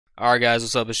Alright guys,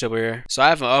 what's up? It's Shindo here. So I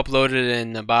haven't uploaded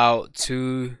in about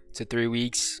 2 to 3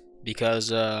 weeks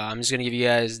because I'm just gonna give you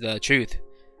guys the truth,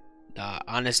 the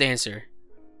honest answer.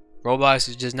 Roblox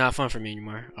is just not fun for me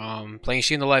anymore. Playing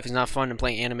Shindo Life is not fun, and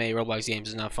playing anime Roblox games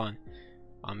is not fun.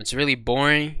 It's really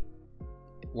boring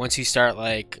once you start,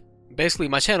 like, basically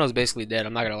my channel is basically dead.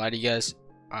 I'm not gonna lie to you guys.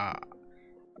 I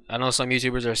know some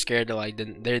YouTubers are scared to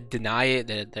they deny it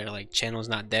that their channel's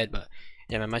not dead, but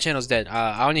yeah, man, my channel's dead.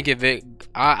 I only give it.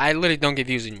 I literally don't get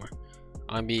views anymore.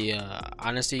 I'm gonna be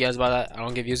honest to you guys about that. I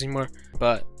don't get views anymore.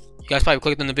 But you guys probably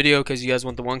clicked on the video because you guys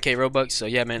want the 1K Robux. So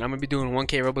yeah, man, I'm gonna be doing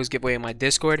 1K Robux giveaway in my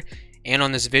Discord and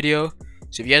on this video.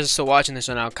 So if you guys are still watching this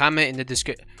right now, comment in the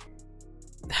description.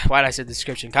 Why did I say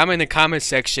description? Comment in the comment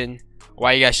section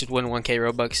why you guys should win 1K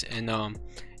Robux. And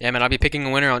yeah, man, I'll be picking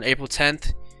a winner on April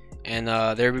 10th. And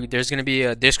there's gonna be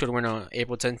a Discord winner on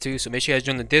April 10th too. So make sure you guys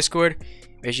join the Discord.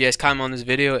 Make sure you guys comment on this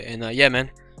video. And yeah,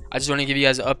 man, I just want to give you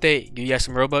guys an update, give you guys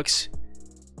some Robux.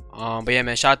 But yeah,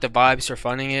 man, shout out to Vibes for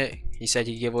funding it. He said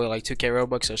he'd give away like 2K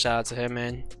Robux, so shout out to him,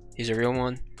 man. He's a real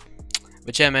one.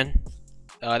 But yeah, man,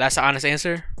 that's the honest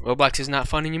answer. Roblox is not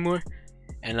fun anymore.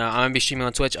 And I'm gonna be streaming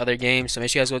on Twitch, other games. So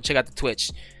make sure you guys go check out the Twitch.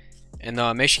 And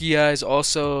make sure you guys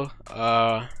also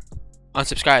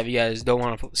unsubscribe if you guys don't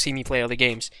want to see me play other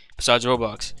games besides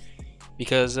Roblox.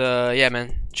 Because yeah,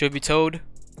 man, truth be told,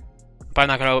 I'm probably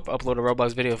not gonna upload a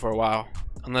Roblox video for a while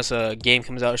unless a game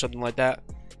comes out or something like that.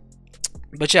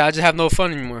 But yeah, I just have no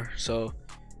fun anymore, so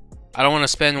I don't want to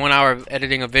spend 1 hour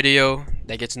editing a video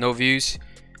that gets no views.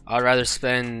 I'd rather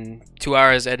spend 2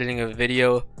 hours editing a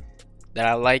video that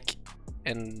I like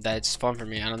and that's fun for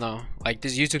me. I don't know, like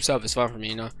this YouTube stuff is fun for me,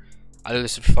 you know. I do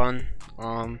this for fun.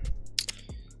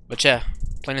 But yeah,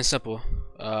 plain and simple.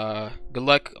 Good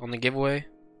luck on the giveaway.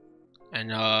 And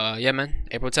yeah, man,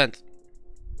 April 10th.